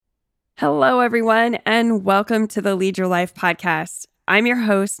Hello, everyone, and welcome to the Lead Your Life podcast. I'm your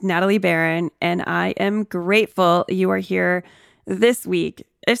host, Natalie Barron, and I am grateful you are here this week,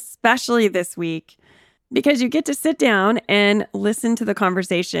 especially this week, because you get to sit down and listen to the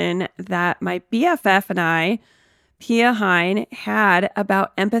conversation that my BFF and I, Pia Heine, had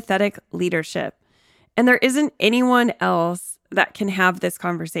about empathetic leadership. And there isn't anyone else that can have this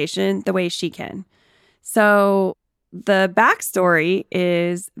conversation the way she can. So the backstory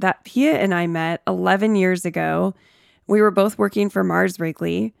is that Pia and I met 11 years ago. We were both working for Mars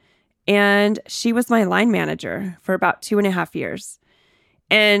Wrigley, and she was my line manager for about 2.5 years.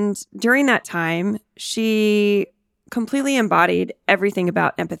 And during that time, she completely embodied everything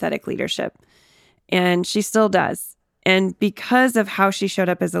about empathetic leadership, and she still does. And because of how she showed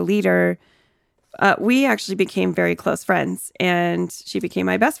up as a leader, we actually became very close friends, and she became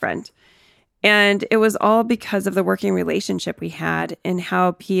my best friend. And it was all because of the working relationship we had and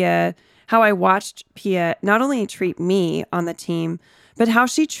how I watched Pia not only treat me on the team, but how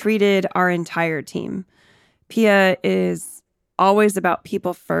she treated our entire team. Pia is always about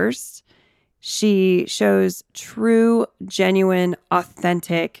people first. She shows true, genuine,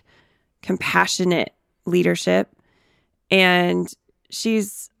 authentic, compassionate leadership. And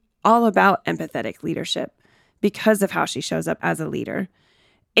she's all about empathetic leadership because of how she shows up as a leader.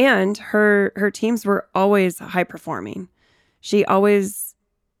 And her teams were always high performing. She always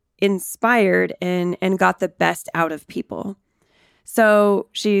inspired and got the best out of people. So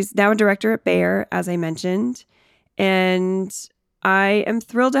she's now a director at Bayer, as I mentioned, and I am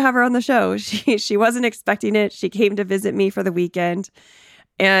thrilled to have her on the show. She wasn't expecting it. She came to visit me for the weekend,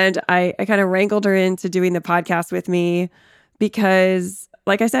 and I kind of wrangled her into doing the podcast with me because,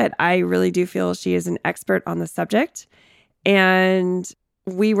 like I said, I really do feel she is an expert on the subject. And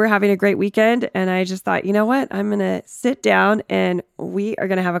we were having a great weekend, and I just thought, you know what? I'm going to sit down and we are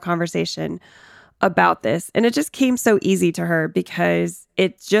going to have a conversation about this. And it just came so easy to her because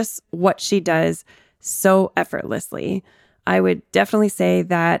it's just what she does so effortlessly. I would definitely say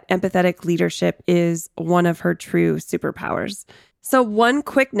that empathetic leadership is one of her true superpowers. So one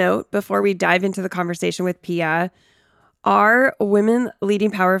quick note before we dive into the conversation with Pia, our Women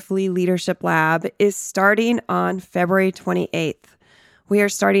Leading Powerfully Leadership Lab is starting on February 28th. We are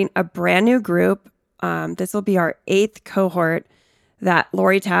starting a brand new group. This will be our 8th cohort that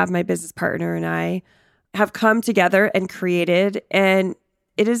Lori Tabb, my business partner, and I have come together and created. And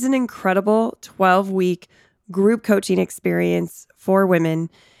it is an incredible 12-week group coaching experience for women,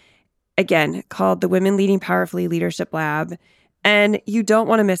 again, called the Women Leading Powerfully Leadership Lab. And you don't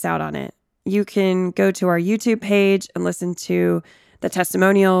want to miss out on it. You can go to our YouTube page and listen to the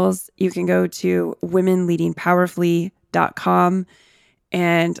testimonials. You can go to womenleadingpowerfully.com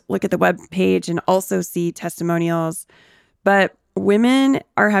and look at the webpage and also see testimonials. But women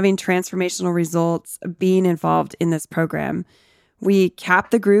are having transformational results being involved in this program. We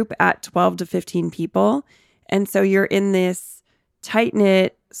cap the group at 12 to 15 people. And so you're in this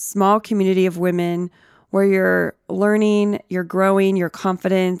tight-knit, small community of women where you're learning, you're growing your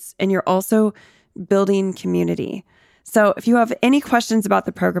confidence, and you're also building community. So if you have any questions about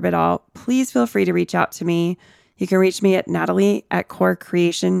the program at all, please feel free to reach out to me. You can reach me at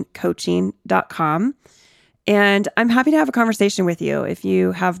natalie@corecreationcoaching.com. And I'm happy to have a conversation with you. If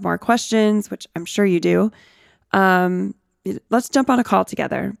you have more questions, which I'm sure you do, let's jump on a call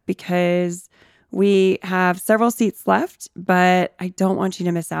together because we have several seats left, but I don't want you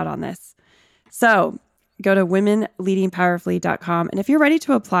to miss out on this. So go to womenleadingpowerfully.com. And if you're ready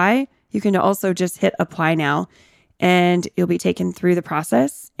to apply, you can also just hit apply now and you'll be taken through the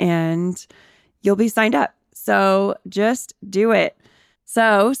process and you'll be signed up. So just do it.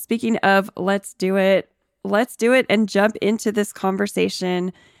 So speaking of let's do it and jump into this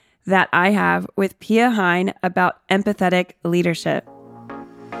conversation that I have with Pia Heine about empathetic leadership.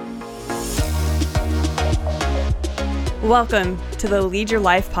 Welcome to the Lead Your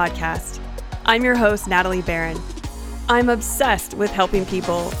Life podcast. I'm your host, Natalie Barron. I'm obsessed with helping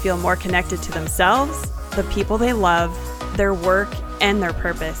people feel more connected to themselves, the people they love, their work, and their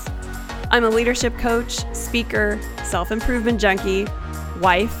purpose. I'm a leadership coach, speaker, self-improvement junkie,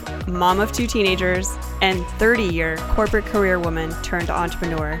 wife, mom of 2 teenagers, and 30-year corporate career woman turned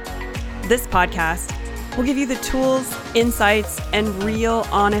entrepreneur. This podcast will give you the tools, insights, and real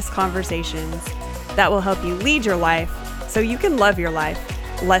honest conversations that will help you lead your life so you can love your life.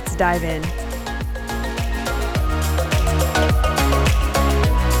 Let's dive in.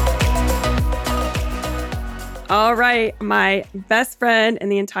 All right, my best friend in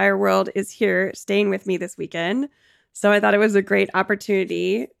the entire world is here staying with me this weekend. So I thought it was a great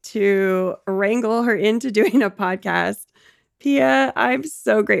opportunity to wrangle her into doing a podcast Pia, I'm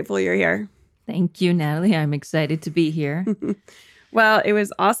so grateful you're here. Thank you, Natalie. I'm excited to be here. Well, it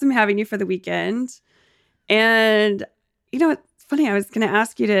was awesome having you for the weekend. And, it's funny. I was going to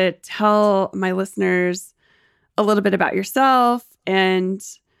ask you to tell my listeners a little bit about yourself. And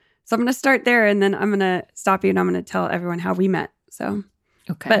so I'm going to start there, and then I'm going to stop you, and I'm going to tell everyone how we met. So,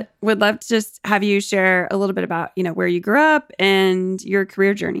 Okay. But would love to just have you share a little bit about, where you grew up and your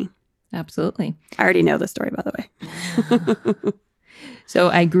career journey. Absolutely. I already know the story, by the way. So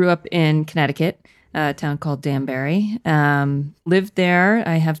I grew up in Connecticut, a town called Danbury. Lived there.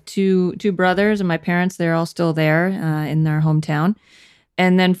 I have two brothers, and my parents, they're all still there in their hometown.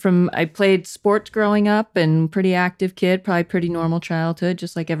 And then I played sports growing up, and pretty active kid, probably pretty normal childhood,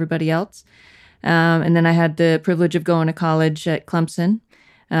 just like everybody else. And then I had the privilege of going to college at Clemson,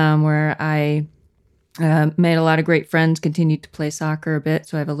 where I made a lot of great friends, continued to play soccer a bit.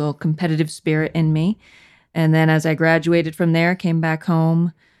 So I have a little competitive spirit in me. And then as I graduated from there, came back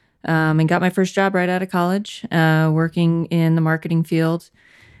home and got my first job right out of college, working in the marketing field,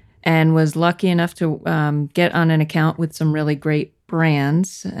 and was lucky enough to get on an account with some really great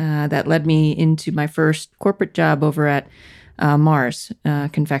brands that led me into my first corporate job over at Mars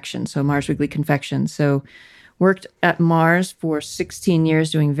Confection, so Mars Weekly Confection. So worked at Mars for 16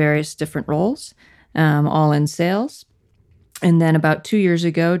 years doing various different roles, all in sales. And then about 2 years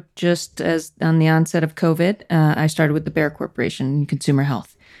ago, just as on the onset of COVID, I started with the Bayer Corporation in consumer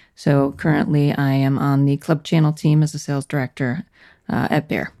health. So currently I am on the club channel team as a sales director at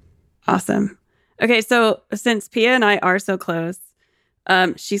Bayer. Awesome. Okay, so since Pia and I are so close,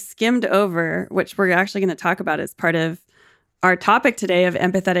 she skimmed over, which we're actually going to talk about as part of our topic today of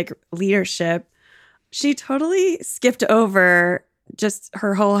empathetic leadership. She totally skipped over just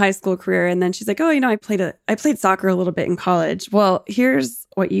her whole high school career. And then she's like, I played soccer a little bit in college. Well, here's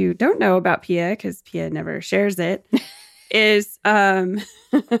what you don't know about Pia, because Pia never shares it, is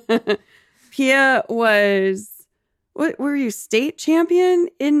Pia was, what were you, state champion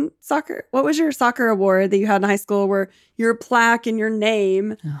in soccer? What was your soccer award that you had in high school where your plaque and your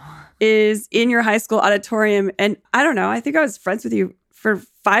name is in your high school auditorium? And I don't know, I think I was friends with you for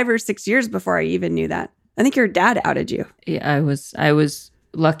 5 or 6 years before I even knew that. I think your dad outed you. Yeah, I was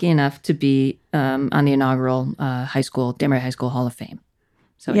lucky enough to be on the inaugural Danbury High School Hall of Fame.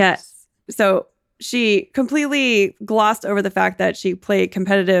 So yes. So she completely glossed over the fact that she played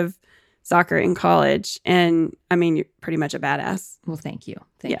competitive soccer in college. And I mean, you're pretty much a badass. Well, thank you.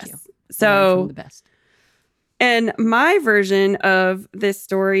 Thank you. So the best. And my version of this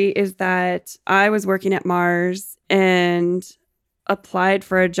story is that I was working at Mars and applied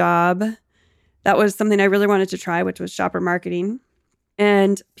for a job that was something I really wanted to try, which was shopper marketing.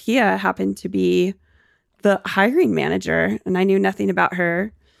 And Pia happened to be the hiring manager, and I knew nothing about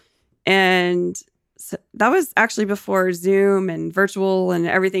her. And so that was actually before Zoom and virtual and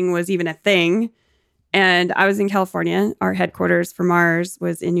everything was even a thing. And I was in California. Our headquarters for Mars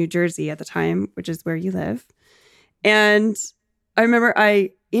was in New Jersey at the time, which is where you live. And I remember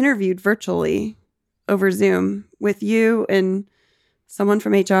I interviewed virtually over Zoom with you and someone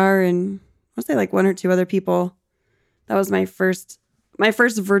from HR and I'll say like 1 or 2 other people. That was my first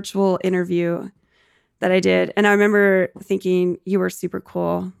virtual interview that I did. And I remember thinking you were super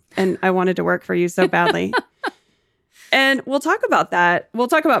cool and I wanted to work for you so badly. And we'll talk about that. We'll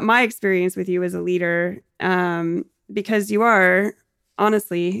talk about my experience with you as a leader because you are,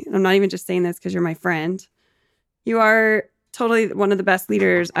 honestly, I'm not even just saying this because you're my friend. You are totally one of the best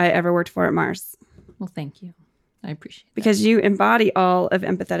leaders I ever worked for at Mars. Well, thank you. I appreciate it. Because you embody all of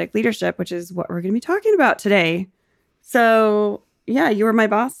empathetic leadership, which is what we're going to be talking about today. So, yeah, you were my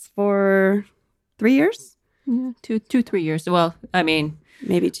boss for 3 years? Yeah, 3 years. Well, I mean,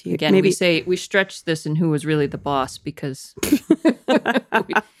 maybe 2. Again, we stretch this in who was really the boss because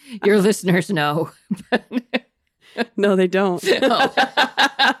your listeners know. No, they don't. No.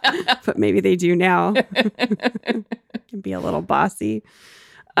 But maybe they do now. Can be a little bossy.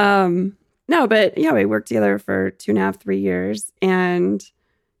 No, but yeah, we worked together for 2.5, 3 years. And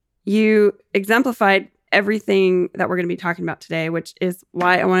you exemplified everything that we're going to be talking about today, which is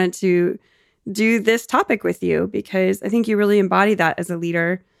why I wanted to do this topic with you, because I think you really embody that as a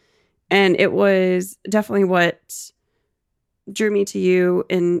leader. And it was definitely what drew me to you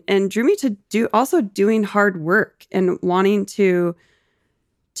and drew me to doing hard work and wanting to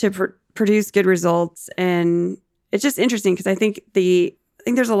produce good results. And it's just interesting because I think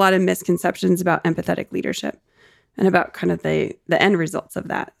there's a lot of misconceptions about empathetic leadership and about kind of the end results of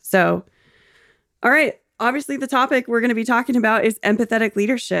that. So, all right. Obviously, the topic we're going to be talking about is empathetic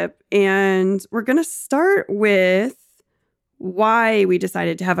leadership. And we're going to start with why we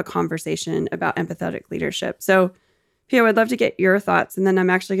decided to have a conversation about empathetic leadership. So, Pia, I would love to get your thoughts. And then I'm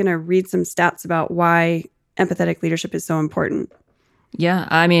actually going to read some stats about why empathetic leadership is so important. Yeah,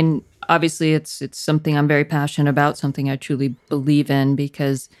 I mean, obviously it's something I'm very passionate about, something I truly believe in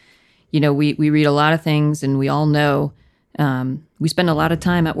because, we read a lot of things and we all know we spend a lot of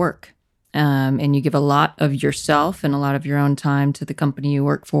time at work. And you give a lot of yourself and a lot of your own time to the company you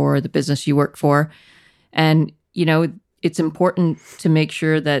work for, the business you work for. And, it's important to make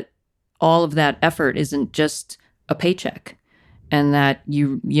sure that all of that effort isn't just a paycheck. And that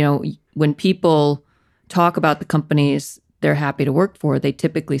when people talk about the companies they're happy to work for, they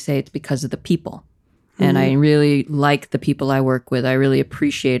typically say it's because of the people. Mm-hmm. And I really like the people I work with. I really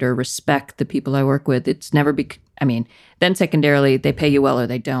appreciate or respect the people I work with. It's never then secondarily, they pay you well or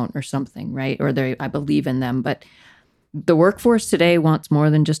they don't or something, right? Or I believe in them. But the workforce today wants more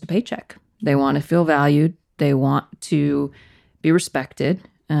than just a paycheck. They want to feel valued. They want to be respected.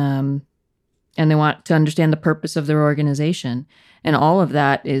 And they want to understand the purpose of their organization. And all of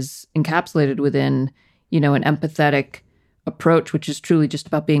that is encapsulated within, an empathetic approach, which is truly just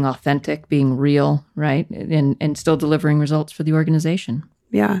about being authentic, being real, right? And still delivering results for the organization.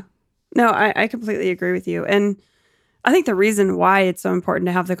 Yeah. No, I completely agree with you. And I think the reason why it's so important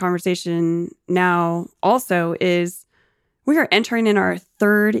to have the conversation now also is we are entering in our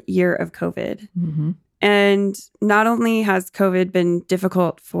third year of COVID. Mm-hmm. And not only has COVID been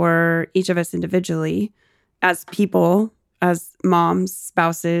difficult for each of us individually, as people, as moms,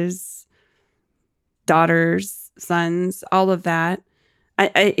 spouses, daughters, sons, all of that,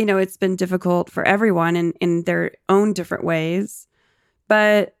 it's been difficult for everyone in their own different ways.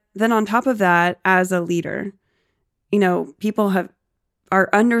 But then on top of that, as a leader, people are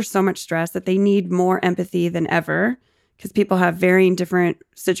under so much stress that they need more empathy than ever because people have varying different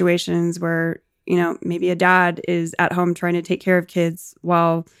situations where, maybe a dad is at home trying to take care of kids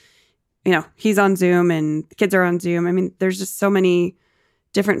while, he's on Zoom and the kids are on Zoom. I mean, there's just so many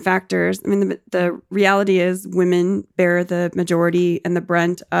different factors. I mean, the reality is women bear the majority and the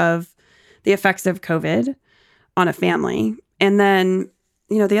brunt of the effects of COVID on a family. And then,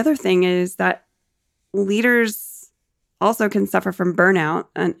 the other thing is that leaders also can suffer from burnout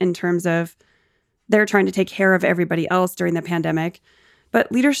in terms of they're trying to take care of everybody else during the pandemic.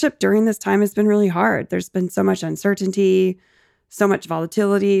 But leadership during this time has been really hard. There's been so much uncertainty, so much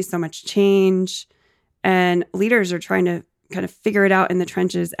volatility, so much change. And leaders are trying to kind of figure it out in the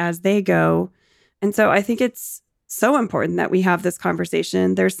trenches as they go. And so I think it's so important that we have this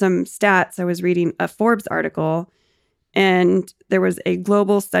conversation. There's some stats. I was reading a Forbes article, and there was a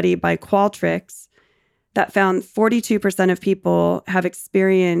global study by Qualtrics that found 42% of people have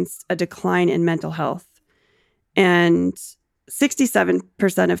experienced a decline in mental health. And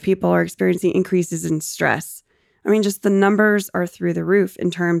 67% of people are experiencing increases in stress. I mean, just the numbers are through the roof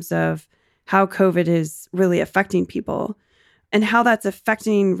in terms of how COVID is really affecting people. And how that's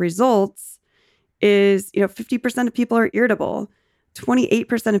affecting results is, 50% of people are irritable.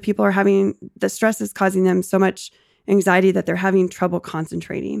 28% of people are the stress is causing them so much anxiety that they're having trouble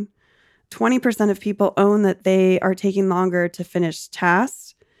concentrating. 20% of people own that they are taking longer to finish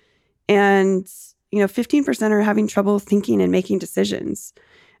tasks. And 15% are having trouble thinking and making decisions.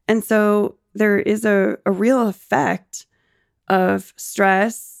 And so there is a real effect of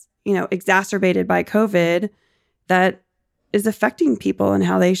stress, exacerbated by COVID that is affecting people and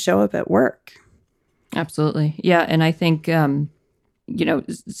how they show up at work. Absolutely. Yeah. And I think, in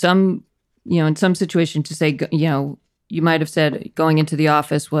some situations to say, you might have said going into the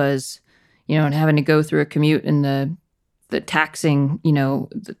office was, and having to go through a commute and the taxing,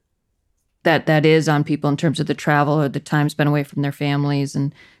 that is on people in terms of the travel or the time spent away from their families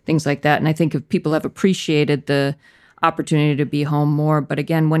and things like that. And I think if people have appreciated the opportunity to be home more, but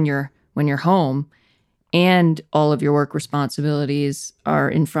again, when you're home and all of your work responsibilities are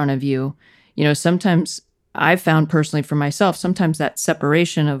in front of you, sometimes I've found personally for myself, sometimes that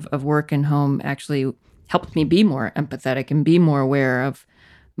separation of work and home actually helped me be more empathetic and be more aware of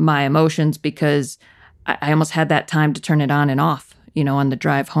my emotions because I almost had that time to turn it on and off, on the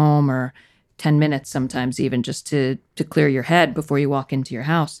drive home or 10 minutes sometimes even just to clear your head before you walk into your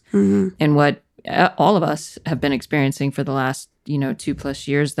house. Mm-hmm. And what all of us have been experiencing for the last, 2+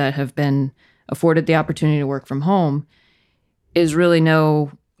 years that have been afforded the opportunity to work from home is really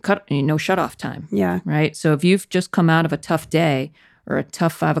no shut-off time. Yeah. Right? So if you've just come out of a tough day or a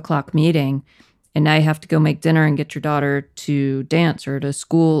tough 5:00 meeting and now you have to go make dinner and get your daughter to dance or to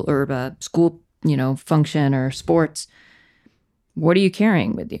school or a school, function or sports, what are you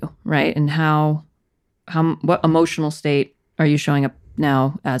carrying with you, right? And what emotional state are you showing up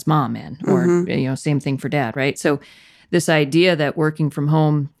now as mom in? Or, same thing for dad, right? So this idea that working from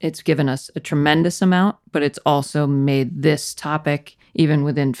home, it's given us a tremendous amount, but it's also made this topic, even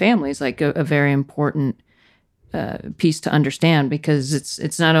within families, like a very important piece to understand, because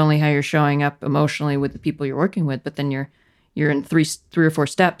it's not only how you're showing up emotionally with the people you're working with, but then you're in three or four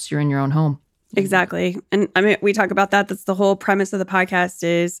steps. You're in your own home. Exactly. And I mean, we talk about that. That's the whole premise of the podcast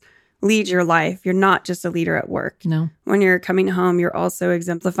is lead your life. You're not just a leader at work. No. When you're coming home, you're also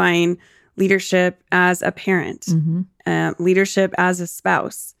exemplifying leadership as a parent, leadership as a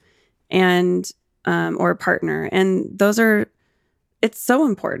spouse, and or a partner. And those are, it's so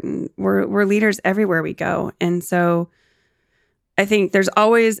important. We're leaders everywhere we go. And so I think there's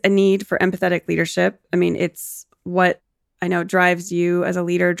always a need for empathetic leadership. I mean, it's what I know drives you as a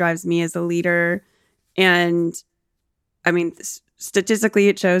leader, drives me as a leader. And I mean, statistically,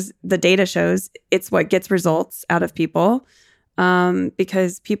 it shows, the data shows it's what gets results out of people,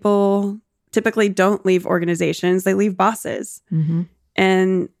 because people typically don't leave organizations, they leave bosses.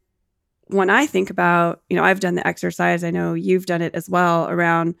 And when I think about, I've done the exercise, I know you've done it as well,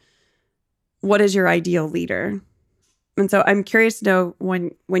 around what is your ideal leader? And so I'm curious to know,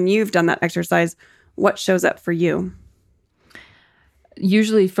 when you've done that exercise, what shows up for you?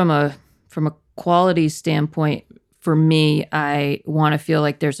 Usually from a quality standpoint, for me, I want to feel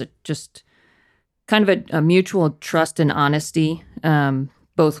like there's just kind of a mutual trust and honesty,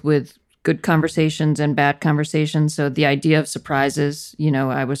 both with good conversations and bad conversations. So the idea of surprises,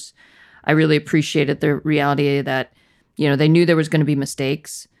 I really appreciated the reality that, they knew there was going to be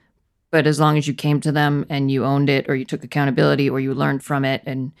mistakes, but as long as you came to them and you owned it, or you took accountability, or you learned from it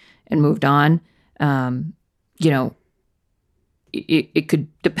and moved on, it could,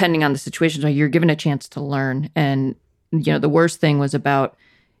 depending on the situation, so you're given a chance to learn. And, the worst thing was about,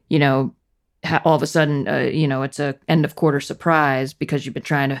 all of a sudden, it's a end of quarter surprise because you've been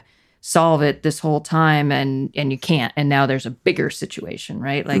trying to solve it this whole time and you can't. And now there's a bigger situation,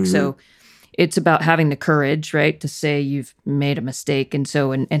 right? Like, so it's about having the courage, right, to say you've made a mistake. And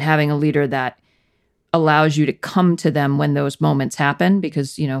so, and having a leader that allows you to come to them when those moments happen,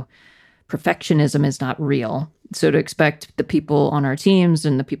 because, perfectionism is not real. So to expect the people on our teams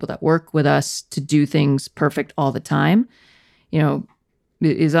and the people that work with us to do things perfect all the time,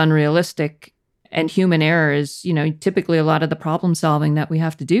 is unrealistic. And human error is, typically a lot of the problem solving that we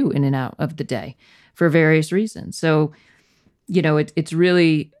have to do in and out of the day for various reasons. So, it's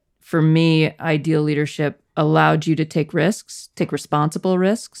really, for me, ideal leadership allowed you to take risks, take responsible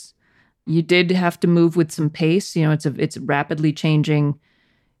risks. You did have to move with some pace. It's a rapidly changing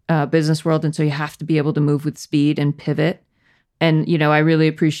business world. And so you have to be able to move with speed and pivot. And, I really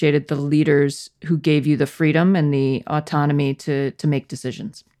appreciated the leaders who gave you the freedom and the autonomy to make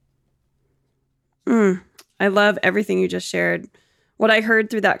decisions. I love everything you just shared. What I heard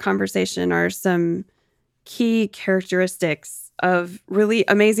through that conversation are some key characteristics of really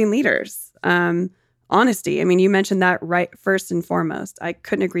amazing leaders. Honesty. I mean, you mentioned that right first and foremost. I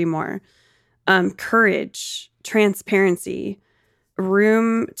couldn't agree more. Courage, transparency,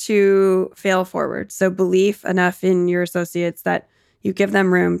 room to fail forward. So belief enough in your associates that you give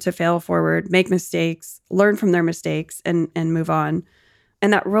them room to fail forward, make mistakes, learn from their mistakes, and move on.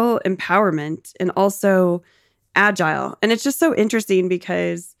 And that real empowerment, and also agile. And it's just so interesting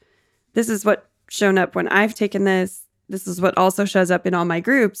because this is what shown up when I've taken this. This is what also shows up in all my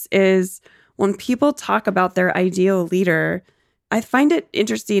groups, is when people talk about their ideal leader, I find it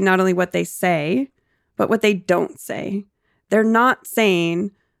interesting not only what they say, but what they don't say. They're not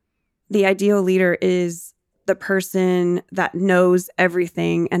saying the ideal leader is the person that knows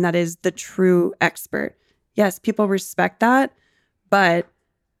everything and that is the true expert. Yes, people respect that, but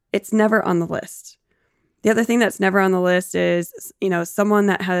it's never on the list. The other thing that's never on the list is, someone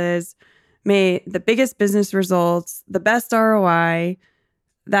that has made the biggest business results, the best ROI,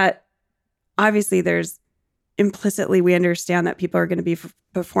 that obviously there's implicitly, we understand that people are going to be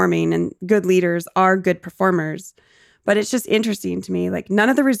performing, and good leaders are good performers. But it's just interesting to me, like none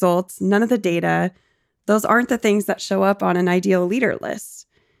of the results, none of the data, those aren't the things that show up on an ideal leader list.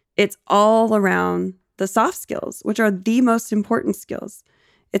 It's all around the soft skills, which are the most important skills.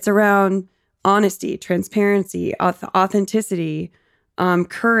 It's around honesty, transparency, authenticity,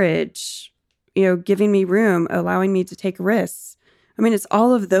 courage, giving me room, allowing me to take risks. I mean, it's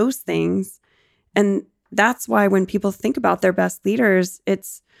all of those things. And that's why when people think about their best leaders,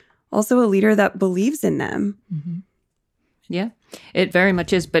 it's also a leader that believes in them. Mm-hmm. Yeah, it very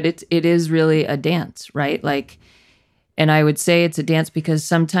much is. But it is really a dance, right? Like, and I would say it's a dance because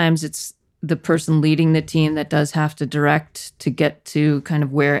sometimes it's the person leading the team that does have to direct to get to kind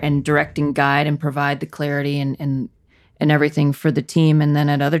of where, and direct and guide and provide the clarity and and everything for the team. And then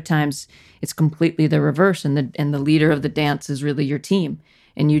at other times, it's completely the reverse. And the leader of the dance is really your team.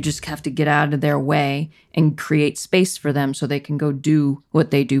 And you just have to get out of their way and create space for them so they can go do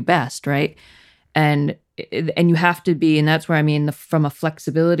what they do best, right? And you have to be, and that's where I mean, from a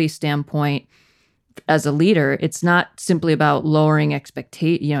flexibility standpoint, as a leader, it's not simply about lowering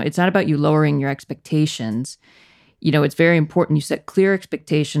it's not about you lowering your expectations. It's very important you set clear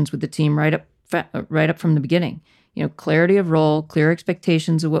expectations with the team right up from the beginning. Clarity of role, clear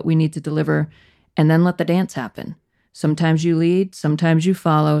expectations of what we need to deliver, and then let the dance happen. Sometimes you lead, sometimes you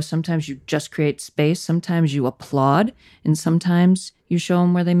follow, sometimes you just create space, sometimes you applaud, and sometimes you show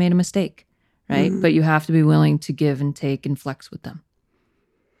them where they made a mistake, right? But you have to be willing to give and take and flex with them.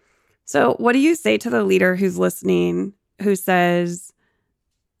 So what do you say to the leader who's listening, who says,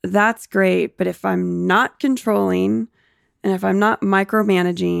 that's great, but if I'm not controlling and if I'm not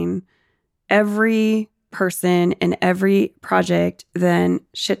micromanaging every person and every project, then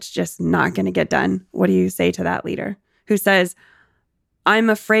shit's just not going to get done? What do you say to that leader who says, I'm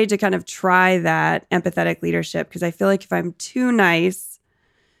afraid to kind of try that empathetic leadership because I feel like if I'm too nice,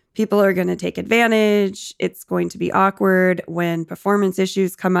 people are going to take advantage. It's going to be awkward when performance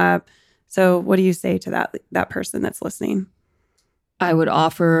issues come up. So what do you say to that person that's listening? I would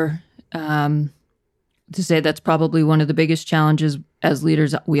offer to say that's probably one of the biggest challenges as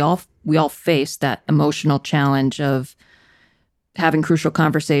leaders. We all face that emotional challenge of having crucial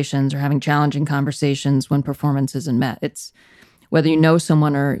conversations or having challenging conversations when performance isn't met. It's whether you know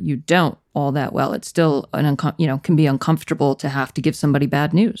someone or you don't all that well. It's still can be uncomfortable to have to give somebody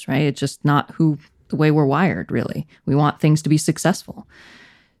bad news, right? It's just not the way we're wired. Really, we want things to be successful.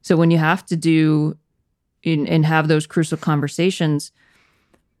 So when you have to do and have those crucial conversations,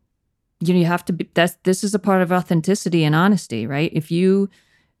 you have to be, this is a part of authenticity and honesty, right? If you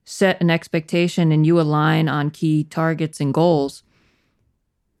set an expectation and you align on key targets and goals,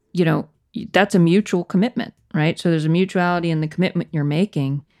 that's a mutual commitment, right? So there's a mutuality in the commitment you're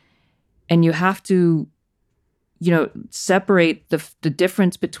making, and you have to, separate the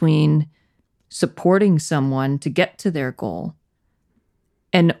difference between supporting someone to get to their goal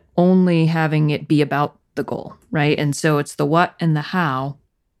and only having it be about the goal, right? And so it's the what and the how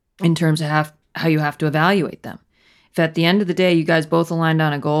in terms of how you have to evaluate them. If at the end of the day, you guys both aligned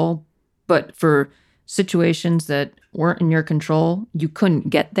on a goal, but for situations that weren't in your control, you couldn't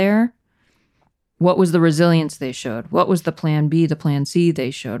get there, what was the resilience they showed? What was the plan B, the plan C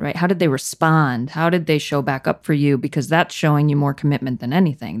they showed, right? How did they respond? How did they show back up for you? Because that's showing you more commitment than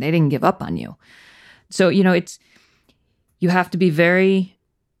anything. They didn't give up on you. So, you have to be very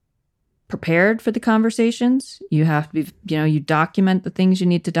prepared for the conversations. You have to be, you document the things you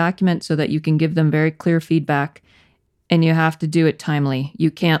need to document so that you can give them very clear feedback, and you have to do it timely. You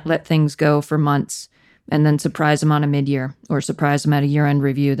can't let things go for months and then surprise them on a mid-year or surprise them at a year-end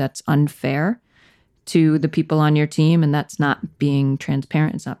review. That's unfair to the people on your team, and that's not being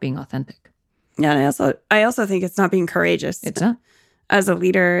transparent. It's not being authentic. Yeah, and I also think it's not being courageous. It's not. As a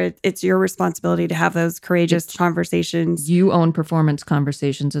leader, it's your responsibility to have those courageous conversations. You own performance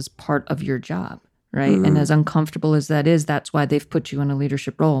conversations as part of your job, right? Mm-hmm. And as uncomfortable as that is, that's why they've put you in a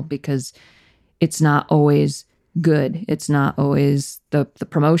leadership role, because it's not always good. It's not always the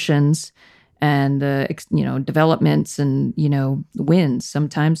promotions and the developments and wins.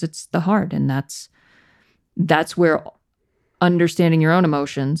 Sometimes it's the hard, and that's where understanding your own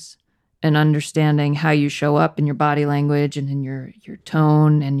emotions and understanding how you show up in your body language and in your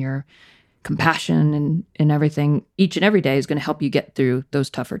tone and your compassion and everything each and every day is going to help you get through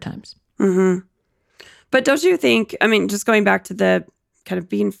those tougher times. Mm-hmm. But don't you think, just going back to the kind of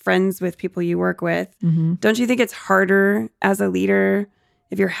being friends with people you work with, mm-hmm. don't you think it's harder as a leader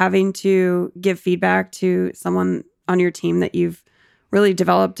if you're having to give feedback to someone on your team that you've really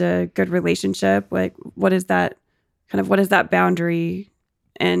developed a good relationship? Like, what is that boundary?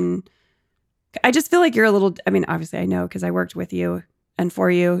 And I just feel like you're a little, obviously I know because I worked with you and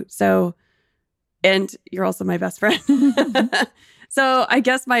for you. So, and you're also my best friend. So I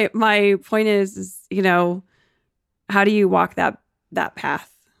guess my point is, how do you walk that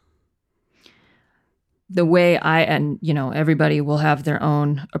path? The way everybody will have their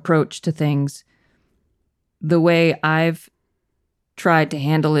own approach to things. The way I've tried to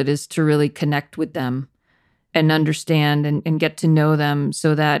handle it is to really connect with them and understand and get to know them,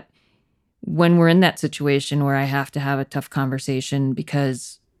 so that when we're in that situation where I have to have a tough conversation,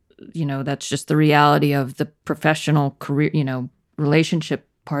 because, that's just the reality of the professional career, relationship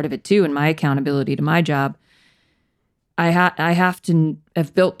part of it too, and my accountability to my job, I have to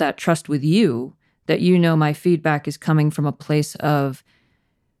have built that trust with you that my feedback is coming from a place of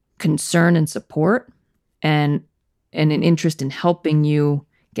concern and support, and and an interest in helping you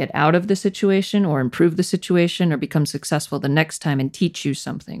get out of the situation or improve the situation or become successful the next time and teach you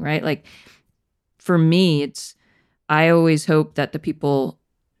something, right? Like for me, I always hope that the people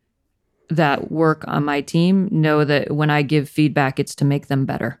that work on my team know that when I give feedback, it's to make them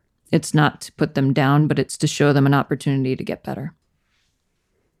better. It's not to put them down, but it's to show them an opportunity to get better.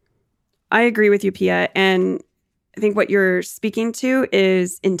 I agree with you, Pia. And I think what you're speaking to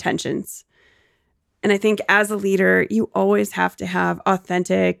is intentions. And I think as a leader, you always have to have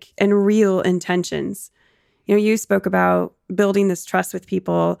authentic and real intentions. You spoke about building this trust with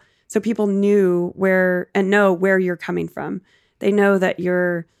people so people know where you're coming from. They know that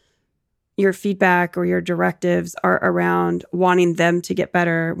your feedback or your directives are around wanting them to get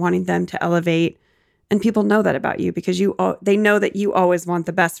better, wanting them to elevate. And people know that about you because they know that you always want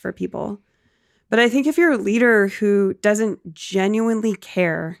the best for people. But I think if you're a leader who doesn't genuinely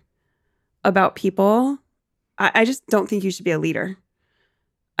care about people, I just don't think you should be a leader.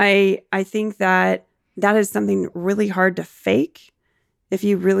 I think that is something really hard to fake if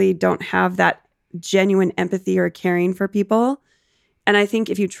you really don't have that genuine empathy or caring for people. And I think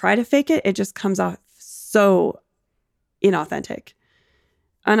if you try to fake it, it just comes off so inauthentic.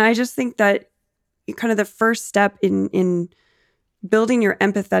 And I just think that kind of the first step in building your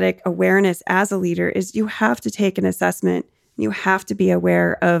empathetic awareness as a leader is you have to take an assessment. You have to be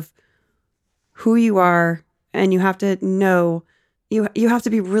aware of who you are, and you have to know, you have to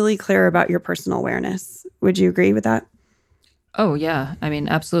be really clear about your personal awareness. Would you agree with that? Oh, yeah. I mean,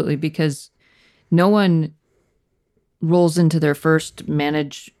 absolutely, because no one rolls into their first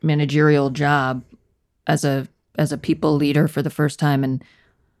managerial job as a people leader for the first time and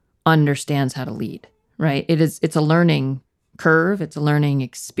understands how to lead, right? It's a learning curve. It's a learning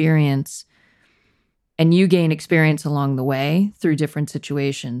experience. And you gain experience along the way through different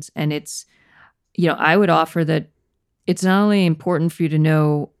situations. And it's, I would offer that it's not only important for you to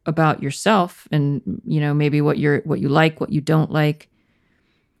know about yourself and, maybe what you like, what you don't like,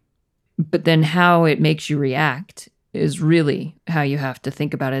 but then how it makes you react is really how you have to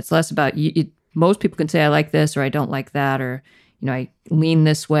think about it. It's less about most people can say, I like this, or I don't like that, or, I lean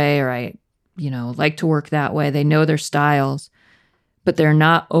this way, or I, like to work that way. They know their styles, but they're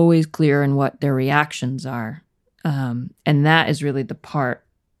not always clear in what their reactions are. And that is really the part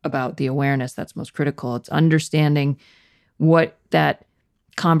about the awareness that's most critical. It's understanding what that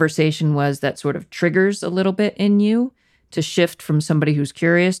conversation was that sort of triggers a little bit in you to shift from somebody who's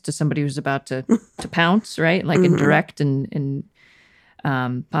curious to somebody who's about to pounce, right? Like Mm-hmm. indirect and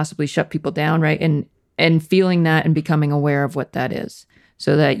possibly shut people down, right? And feeling that and becoming aware of what that is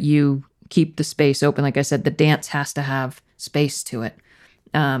so that you keep the space open. Like I said, the dance has to have space to it.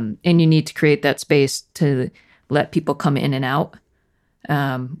 And you need to create that space to let people come in and out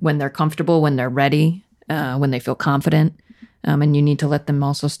when they're comfortable, when they're ready, when they feel confident. And you need to let them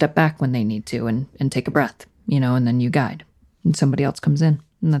also step back when they need to and take a breath, and then you guide and somebody else comes in.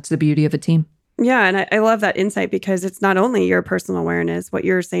 And that's the beauty of a team. Yeah. And I love that insight because it's not only your personal awareness. What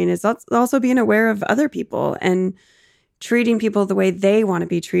you're saying is also being aware of other people and treating people the way they want to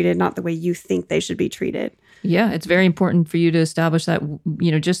be treated, not the way you think they should be treated. Yeah, it's very important for you to establish that,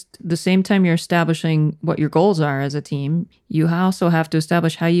 just the same time you're establishing what your goals are as a team, you also have to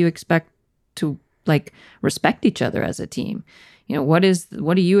establish how you expect to respect each other as a team. What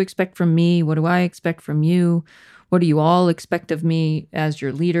do you expect from me? What do I expect from you? What do you all expect of me as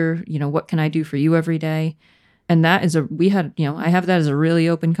your leader? What can I do for you every day? And that is I have that as a really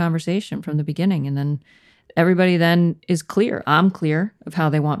open conversation from the beginning. And then everybody then is clear. I'm clear of how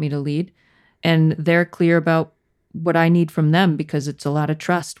they want me to lead. And they're clear about what I need from them because it's a lot of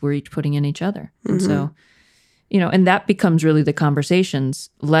trust we're each putting in each other. And so, and that becomes really the conversations,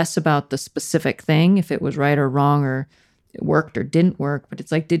 less about the specific thing, if it was right or wrong or it worked or didn't work. But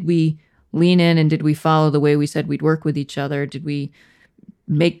it's like, did we lean in and did we follow the way we said we'd work with each other? Did we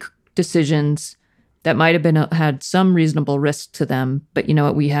make decisions that might have had some reasonable risk to them, but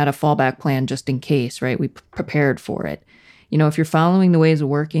we had a fallback plan just in case, right? We prepared for it. If you're following the ways of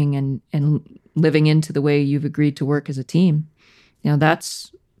working and living into the way you've agreed to work as a team,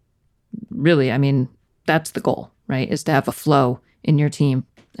 that's really, that's the goal, right? Is to have a flow in your team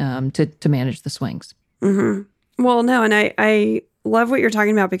to manage the swings. Mm-hmm. Well, no, and I love what you're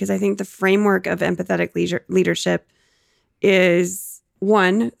talking about because I think the framework of empathetic leadership is,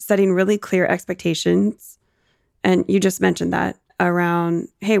 one, setting really clear expectations. And you just mentioned that around,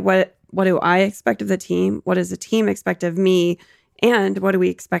 hey, what do I expect of the team? What does the team expect of me? And what do we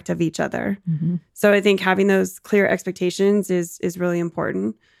expect of each other? Mm-hmm. So I think having those clear expectations is really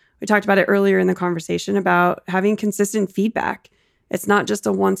important. We talked about it earlier in the conversation about having consistent feedback. It's not just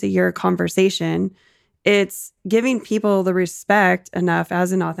a once a year conversation. It's giving people the respect enough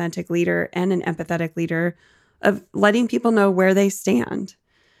as an authentic leader and an empathetic leader of letting people know where they stand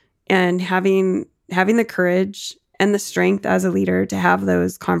and having the courage and the strength as a leader to have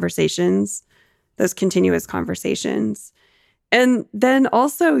those conversations, those continuous conversations. And then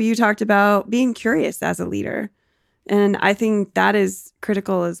also you talked about being curious as a leader. And I think that is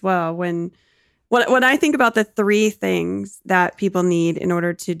critical as well. When I think about the three things that people need in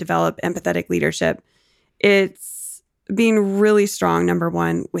order to develop empathetic leadership, it's being really strong, number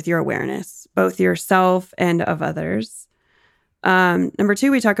one, with your awareness, both yourself and of others. Number two,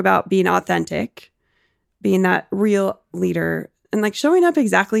 we talk about being authentic, being that real leader, and like showing up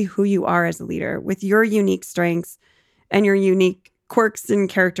exactly who you are as a leader with your unique strengths and your unique quirks and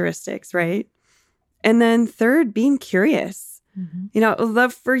characteristics, right? And then third, being curious. Mm-hmm. I'd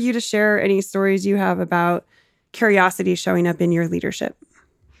love for you to share any stories you have about curiosity showing up in your leadership.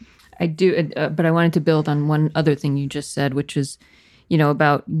 I do, but I wanted to build on one other thing you just said, which is,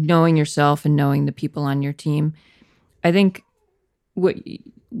 about knowing yourself and knowing the people on your team. I think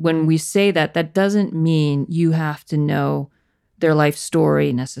when we say that, that doesn't mean you have to know their life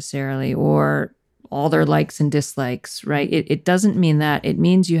story necessarily or all their likes and dislikes, right? It doesn't mean that. It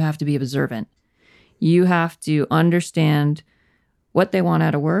means you have to be observant. You have to understand what they want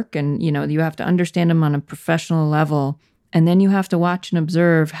out of work, and you have to understand them on a professional level, and then you have to watch and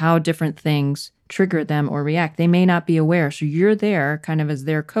observe how different things trigger them or react. They may not be aware, so you're there kind of as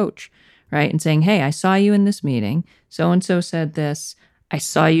their coach, right? And saying, hey, I saw you in this meeting, so-and-so said this, I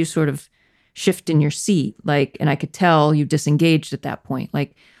saw you sort of shift in your seat, and I could tell you disengaged at that point.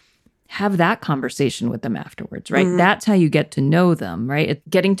 Have that conversation with them afterwards, right? Mm-hmm. That's how you get to know them, right?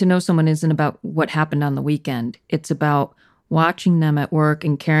 Getting to know someone isn't about what happened on the weekend. It's about watching them at work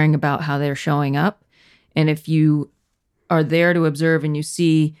and caring about how they're showing up. And if you are there to observe and you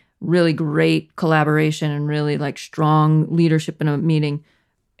see really great collaboration and really strong leadership in a meeting,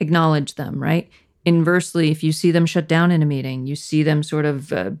 acknowledge them, right? Inversely, if you see them shut down in a meeting, you see them sort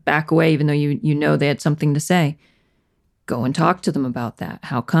of back away, even though you know they had something to say, go and talk to them about that.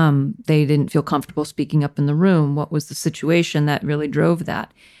 How come they didn't feel comfortable speaking up in the room? What was the situation that really drove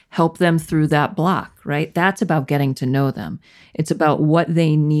that? Help them through that block, right? That's about getting to know them. It's about what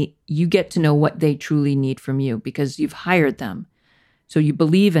they need. You get to know what they truly need from you because you've hired them. So you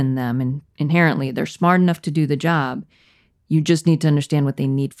believe in them, and inherently they're smart enough to do the job. You just need to understand what they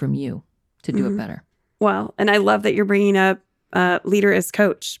need from you to do it better. Well, and I love that you're bringing up leader as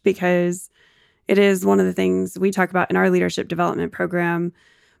coach, because it is one of the things we talk about in our leadership development program,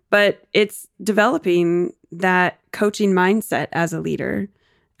 but it's developing that coaching mindset as a leader,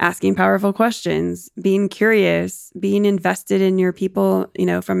 asking powerful questions, being curious, being invested in your people,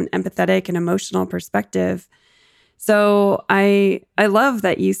 from an empathetic and emotional perspective. So I love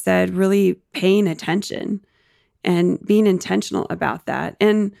that you said really paying attention and being intentional about that.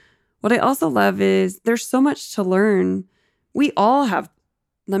 And what I also love is there's so much to learn. We all have,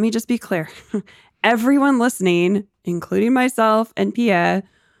 let me just be clear, everyone listening, including myself and Pia,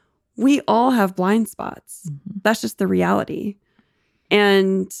 we all have blind spots. Mm-hmm. That's just the reality.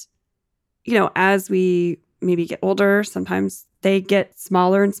 And, as we maybe get older, sometimes they get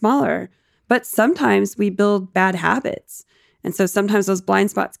smaller and smaller, but sometimes we build bad habits. And so sometimes those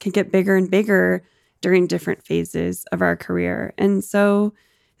blind spots can get bigger and bigger during different phases of our career. And so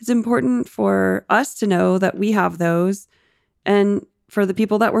it's important for us to know that we have those, and for the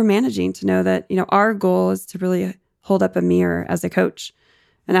people that we're managing to know that, our goal is to really hold up a mirror as a coach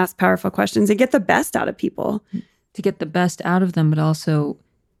and ask powerful questions and get the best out of people. To get the best out of them, but also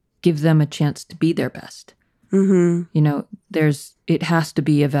give them a chance to be their best. Mm-hmm. It has to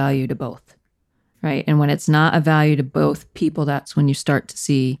be a value to both, right? And when it's not a value to both people, that's when you start to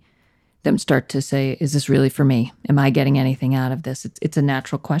see them start to say, is this really for me? Am I getting anything out of this? It's a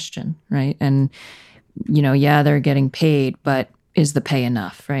natural question, right? And, they're getting paid, but is the pay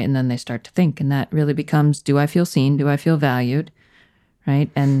enough, right? And then they start to think, and that really becomes, do I feel seen? Do I feel valued, right?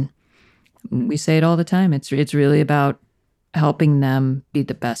 And we say it all the time. It's really about helping them be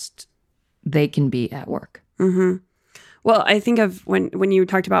the best they can be at work. Mm-hmm. Well, I think of when you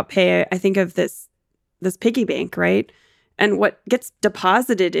talked about pay, I think of this piggy bank, right? And what gets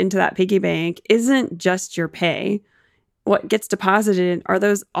deposited into that piggy bank isn't just your pay. What gets deposited are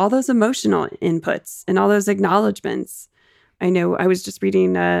all those emotional inputs and all those acknowledgments. I know I was just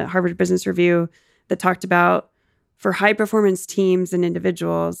reading a Harvard Business Review that talked about, for high performance teams and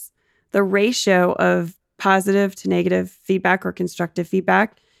individuals, the ratio of positive to negative feedback or constructive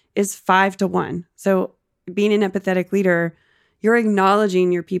feedback is 5-1. So being an empathetic leader, you're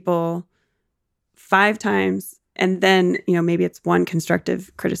acknowledging your people 5 times And then, maybe it's one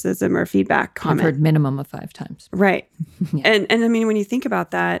constructive criticism or feedback comment. I've heard minimum of 5 times. Right. Yeah. And I mean, when you think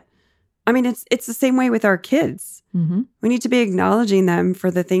about that, I mean, it's the same way with our kids. Mm-hmm. We need to be acknowledging them for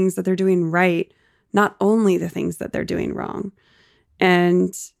the things that they're doing right, not only the things that they're doing wrong.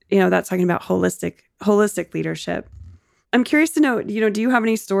 And, that's talking about holistic leadership. I'm curious to know, do you have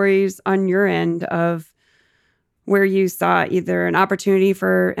any stories on your end of where you saw either an opportunity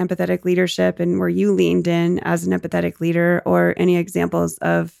for empathetic leadership and where you leaned in as an empathetic leader, or any examples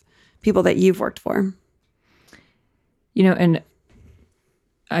of people that you've worked for? And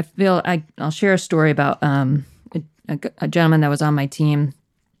I feel I'll share a story about a gentleman that was on my team,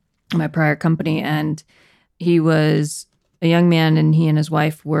 my prior company, and he was a young man, and he and his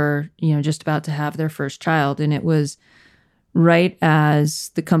wife were, just about to have their first child. And it was right as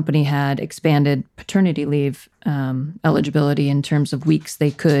the company had expanded paternity leave eligibility in terms of weeks they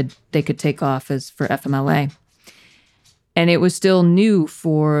could take off as for FMLA. And it was still new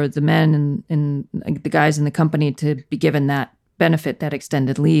for the men and the guys in the company to be given that benefit, that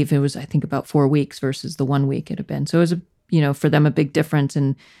extended leave. It was, I think, about 4 weeks versus the 1 week it had been. So it was for them a big difference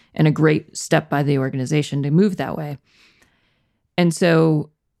and a great step by the organization to move that way. And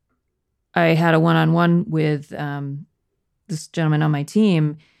so I had a one-on-one with this gentleman on my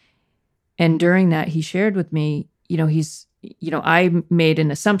team. And during that, he shared with me, I made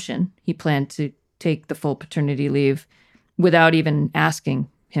an assumption he planned to take the full paternity leave without even asking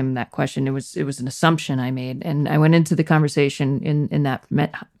him that question. It was an assumption I made. And I went into the conversation in that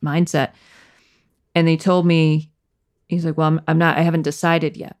mindset. And they told me, he's like, well, I haven't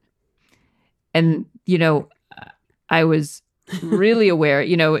decided yet. And, I was really aware,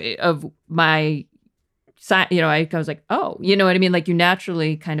 of my side, I was like, oh, you know what I mean? Like, you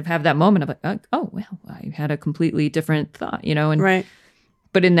naturally kind of have that moment of like, oh, well, I had a completely different thought, and right.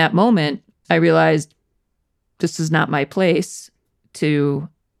 But in that moment, I realized this is not my place to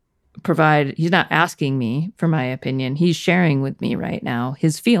provide. He's not asking me for my opinion. He's sharing with me right now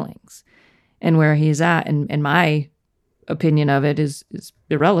his feelings and where he's at. And my opinion of it is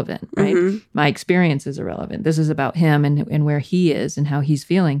irrelevant, right? Mm-hmm. My experience is irrelevant. This is about him and where he is and how he's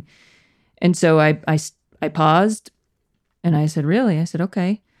feeling. And so I paused and I said, really? I said,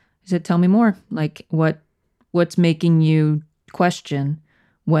 okay. I said, tell me more. Like, what's making you question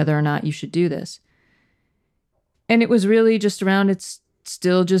whether or not you should do this? And it was really just around, it's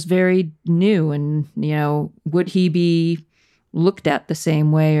still just very new. And, would he be looked at the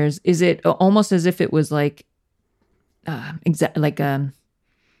same way? Or is it almost as if it was like,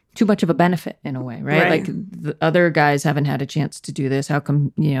 too much of a benefit in a way, right? Like the other guys haven't had a chance to do this. How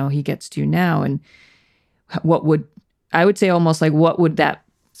come, he gets to now? And what would that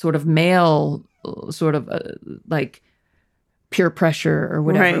sort of male sort of like peer pressure or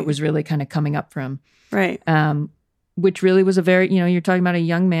whatever was really kind of coming up from. Right. Which really was a very, you're talking about a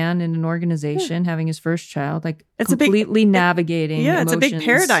young man in an organization having his first child, like it's completely nagging emotions. It's a big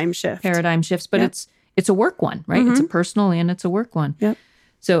paradigm shift. Paradigm shifts, but it's a work one, right? Mm-hmm. It's a personal and it's a work one. Yep.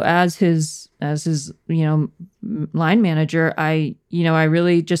 So as his line manager, I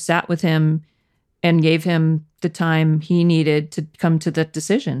really just sat with him and gave him the time he needed to come to that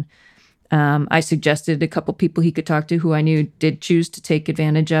decision. I suggested a couple people he could talk to who I knew did choose to take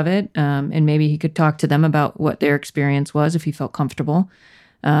advantage of it. And maybe he could talk to them about what their experience was if he felt comfortable.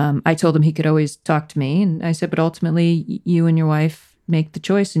 I told him he could always talk to me. And I said, but ultimately you and your wife make the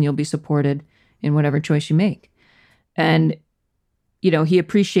choice and you'll be supported in whatever choice you make. And, he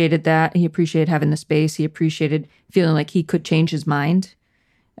appreciated that. He appreciated having the space. He appreciated feeling like he could change his mind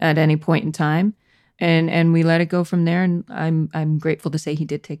at any point in time. And we let it go from there. And I'm grateful to say he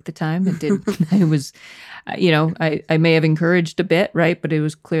did take the time. It did. It was, I may have encouraged a bit, right? But it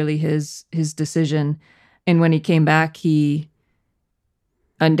was clearly his decision. And when he came back, he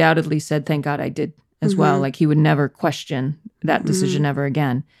undoubtedly said, "Thank God I did," as well. Like he would never question that decision ever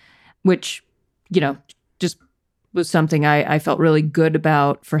again, which, just was something I felt really good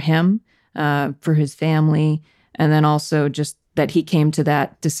about for him, for his family, and then also just that he came to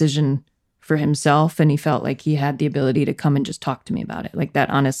that decision for himself, and he felt like he had the ability to come and just talk to me about it. Like that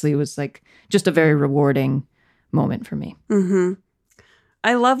honestly was like just a very rewarding moment for me. Mm-hmm.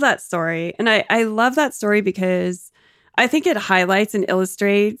 I love that story. And I love that story because I think it highlights and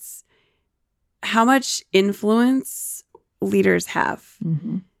illustrates how much influence leaders have.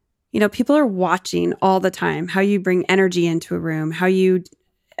 Mm-hmm. People are watching all the time how you bring energy into a room, how you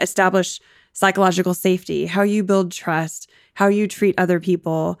establish psychological safety, how you build trust, how you treat other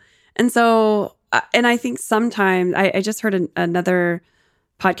people. And so, and I think sometimes, I just heard another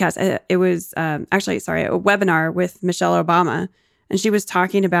podcast. It was a webinar with Michelle Obama. And she was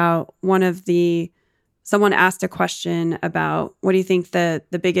talking about one of the someone asked a question about what do you think the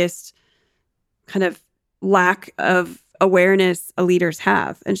biggest kind of lack of awareness leaders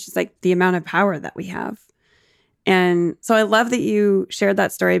have? And she's like, the amount of power that we have. And so I love that you shared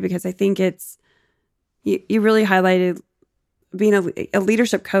that story, because I think you really highlighted being a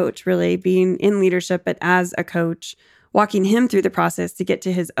leadership coach, really being in leadership, but as a coach, walking him through the process to get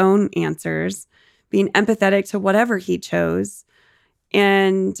to his own answers, being empathetic to whatever he chose,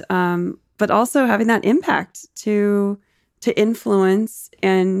 and but also having that impact to influence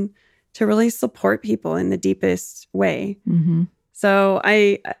and to really support people in the deepest way. Mm-hmm. So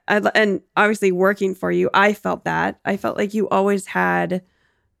I and obviously working for you, I felt that. I felt like you always had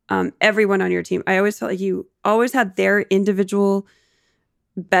everyone on your team. I always felt like you always had their individual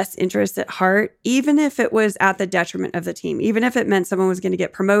best interests at heart, even if it was at the detriment of the team, even if it meant someone was going to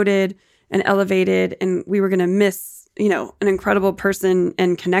get promoted and elevated and we were going to miss, an incredible person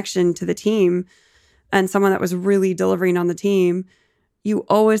and connection to the team and someone that was really delivering on the team. You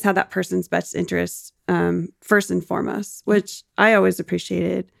always had that person's best interest first and foremost, which I always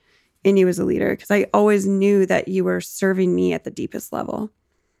appreciated in you as a leader, because I always knew that you were serving me at the deepest level.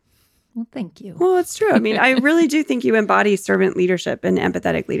 Well, thank you. Well, it's true. I mean, I really do think you embody servant leadership and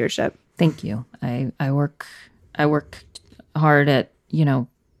empathetic leadership. Thank you. I work hard at,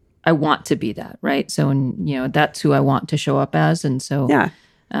 I want to be that, right? So, and that's who I want to show up as. And so,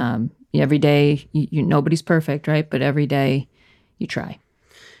 every day, nobody's perfect, right? But every day you try.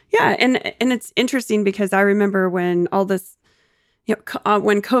 Yeah. And it's interesting because I remember when all this,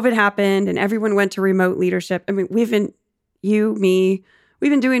 when COVID happened and everyone went to remote leadership. I mean, we've been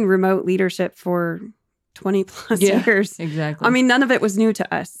doing remote leadership for 20 plus years. Exactly. I mean, none of it was new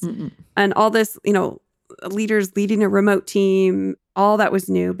to us. Mm-mm. And all this, leaders leading a remote team, all that was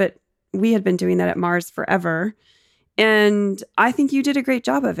new, but we had been doing that at Mars forever. And I think you did a great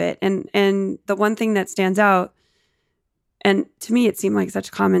job of it. And the one thing that stands out, and to me, it seemed like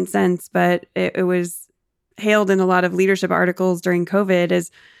such common sense, but it was hailed in a lot of leadership articles during COVID as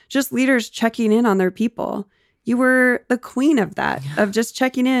just leaders checking in on their people. You were the queen of that, of just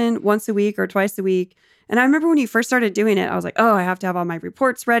checking in once a week or twice a week. And I remember when you first started doing it, I was like, oh, I have to have all my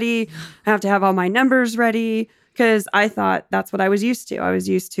reports ready. I have to have all my numbers ready, because I thought that's what I was used to. I was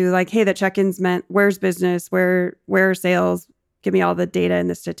used to like, hey, the check-ins meant where's business, where are sales, give me all the data and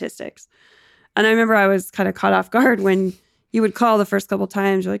the statistics. And I remember I was kind of caught off guard when you would call the first couple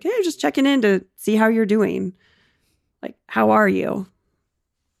times. You're like, hey, I'm just checking in to see how you're doing. Like, how are you?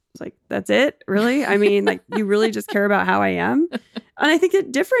 It's like, that's it? Really? I mean, like, you really just care about how I am? And I think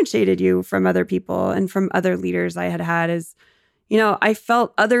it differentiated you from other people and from other leaders I had is, I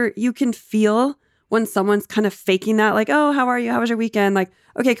felt you can feel when someone's kind of faking that, like, oh, how are you? How was your weekend? Like,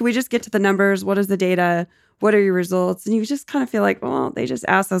 okay, can we just get to the numbers? What is the data? What are your results? And you just kind of feel like, well, they just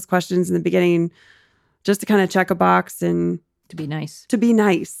asked those questions in the beginning just to kind of check a box and to be nice.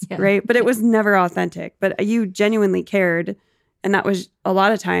 Yeah. Right? But it was never authentic. But you genuinely cared. And that was a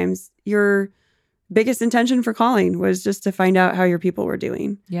lot of times your biggest intention for calling was just to find out how your people were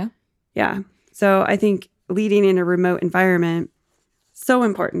doing. Yeah. Yeah. So I think leading in a remote environment, so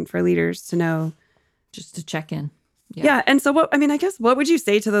important for leaders to know. Just to check in. Yeah. And so what would you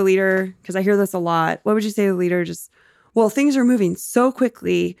say to the leader? Because I hear this a lot. What would you say to the leader? Things are moving so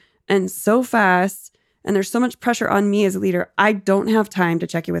quickly and so fast, and there's so much pressure on me as a leader. I don't have time to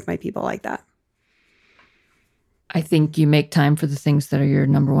check in with my people like that. I think you make time for the things that are your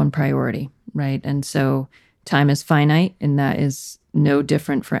number one priority, right? And so time is finite, and that is no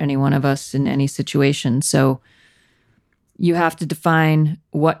different for any one of us in any situation. So you have to define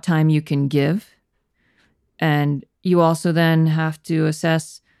what time you can give. And you also then have to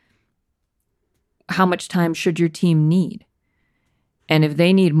assess how much time should your team need. And if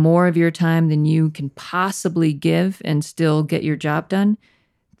they need more of your time than you can possibly give and still get your job done,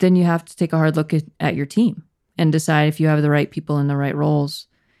 then you have to take a hard look at your team and decide if you have the right people in the right roles,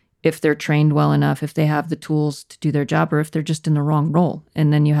 if they're trained well enough, if they have the tools to do their job, or if they're just in the wrong role.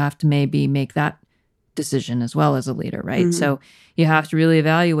 And then you have to maybe make that decision as well as a leader, right? Mm-hmm. So you have to really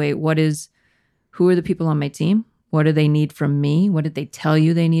evaluate who are the people on my team? What do they need from me? What did they tell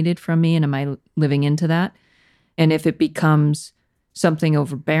you they needed from me? And am I living into that? And if it becomes something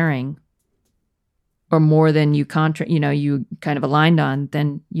overbearing or more than you kind of aligned on,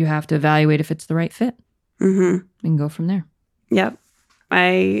 then you have to evaluate if it's the right fit. Mm-hmm. And go from there. Yep.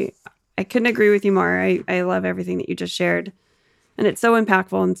 I couldn't agree with you more. I love everything that you just shared. And it's so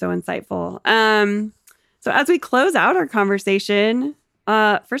impactful and so insightful. So as we close out our conversation,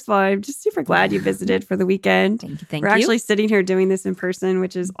 first of all, I'm just super glad you visited for the weekend. Thank you. We're actually sitting here doing this in person,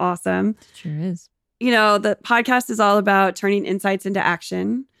 which is awesome. Sure is. The podcast is all about turning insights into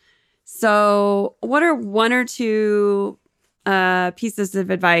action. So what are one or two pieces of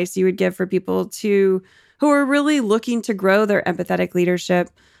advice you would give for people who are really looking to grow their empathetic leadership?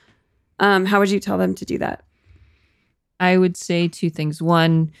 How would you tell them to do that? I would say two things.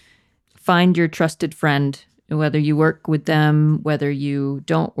 One, find your trusted friend, whether you work with them, whether you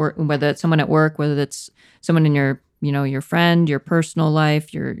don't work, whether it's someone at work, whether it's someone in your, your friend, your personal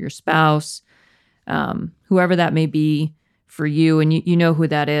life, your spouse, whoever that may be for you, and you know who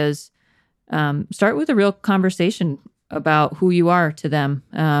that is. Start with a real conversation about who you are to them.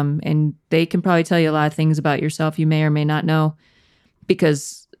 And they can probably tell you a lot of things about yourself you may or may not know,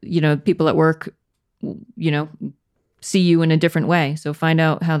 because, people at work, see you in a different way. So find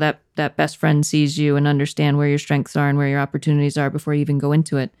out how that best friend sees you and understand where your strengths are and where your opportunities are before you even go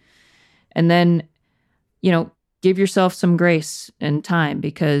into it. And then, give yourself some grace and time,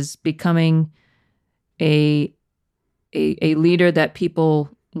 because becoming a leader that people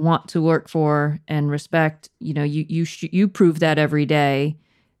want to work for and respect, you prove that every day,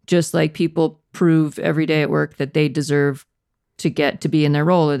 just like people prove every day at work that they deserve to get to be in their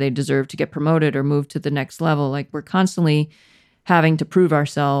role, or they deserve to get promoted or move to the next level. Like, we're constantly having to prove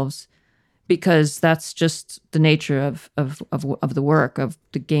ourselves, because that's just the nature of the work, of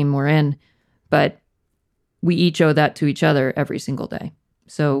the game we're in. But we each owe that to each other every single day.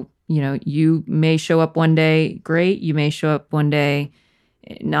 So, you may show up one day great. You may show up one day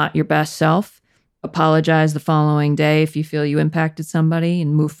not your best self. Apologize the following day if you feel you impacted somebody,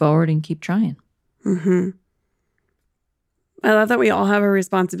 and move forward and keep trying. Mm-hmm. I love that we all have a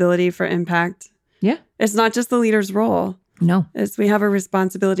responsibility for impact. Yeah. It's not just the leader's role. No. We have a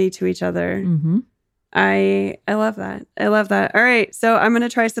responsibility to each other. Mm-hmm. I love that. I love that. All right. So I'm going to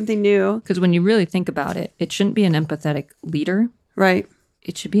try something new. Because when you really think about it, it shouldn't be an empathetic leader. Right.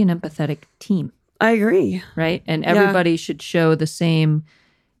 It should be an empathetic team. I agree. Right. And everybody should show the same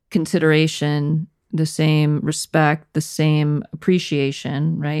consideration, the same respect, the same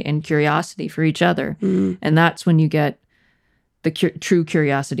appreciation, right? And curiosity for each other. Mm. And that's when you get the true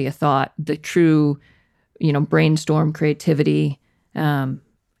curiosity of thought, the true, brainstorm creativity, and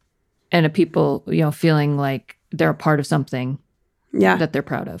a people, feeling like they're a part of something that they're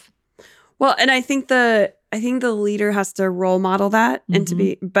proud of. Well, and I think the leader has to role model that, and to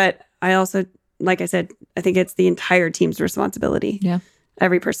be, but I also, like I said, I think it's the entire team's responsibility. Yeah.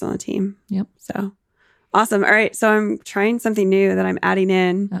 Every person on the team. Yep. So awesome. All right. So I'm trying something new that I'm adding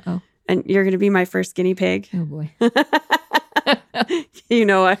in. Uh-oh. And you're going to be my first guinea pig. Oh, boy. You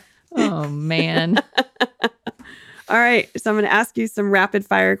know what? Oh, man. All right. So I'm going to ask you some rapid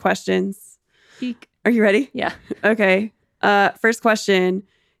fire questions. Peek. Are you ready? Yeah. Okay. First question,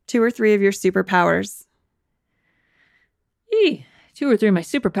 2 or 3 of your superpowers. 2 or 3 of my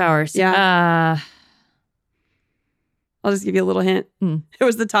superpowers. Yeah. I'll just give you a little hint. It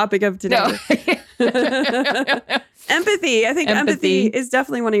was the topic of today. No. Empathy. I think empathy is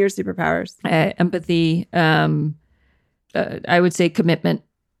definitely one of your superpowers. Empathy. I would say commitment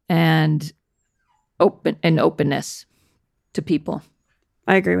and openness to people.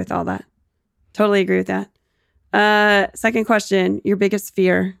 I agree with all that. Totally agree with that. Second question, your biggest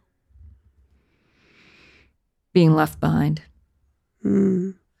fear? Being left behind.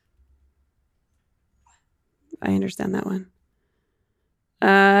 I understand that one.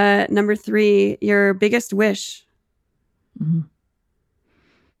 Number 3, your biggest wish? Mm-hmm.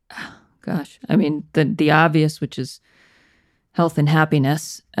 Oh, gosh. I mean, the obvious, which is health and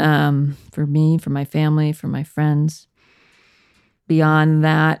happiness, for me, for my family, for my friends. Beyond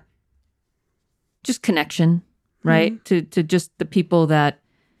that, just connection, right? Mm-hmm. To just the people that,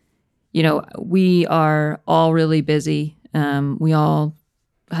 we are all really busy. We all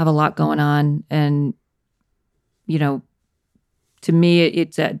have a lot going on, and to me,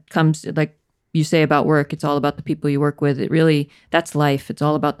 it comes like you say about work. It's all about the people you work with. It really, that's life. It's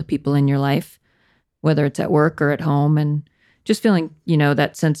all about the people in your life, whether it's at work or at home, and just feeling,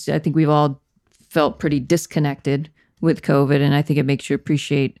 that sense. I think we've all felt pretty disconnected with COVID, and I think it makes you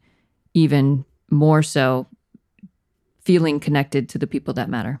appreciate even more so feeling connected to the people that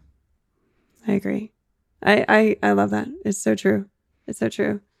matter. I agree. I love that. It's so true. It's so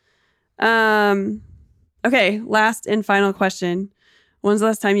true. Okay, last and final question. When's the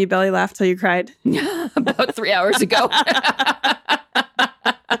last time you belly laughed till you cried? About 3 hours ago.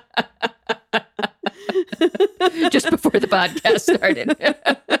 Just before the podcast started.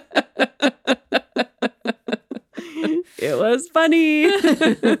 It was funny.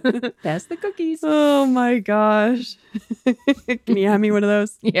 Pass the cookies. Oh my gosh. Can you have me one of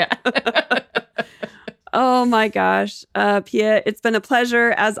those? Yeah. Oh my gosh. Pia, it's been a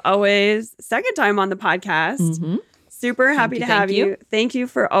pleasure as always. Second time on the podcast. Mm-hmm. super happy to have you. Thank you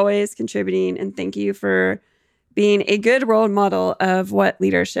for always contributing, and thank you for being a good role model of what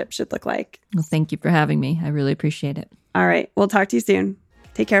leadership should look like. Well, thank you for having me. I really appreciate it. All right. We'll talk to you soon.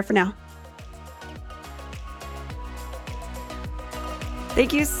 Take care for now.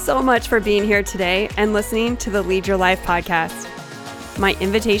 Thank you so much for being here today and listening to the Lead Your Life podcast. My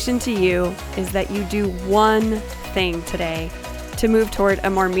invitation to you is that you do one thing today to move toward a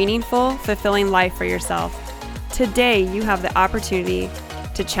more meaningful, fulfilling life for yourself. Today, you have the opportunity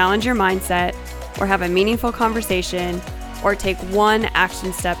to challenge your mindset, or have a meaningful conversation, or take one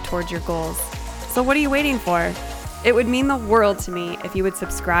action step towards your goals. So what are you waiting for? It would mean the world to me if you would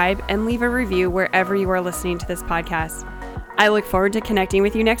subscribe and leave a review wherever you are listening to this podcast. I look forward to connecting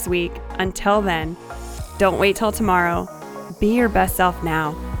with you next week. Until then, don't wait till tomorrow. Be your best self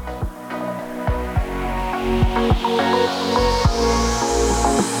now.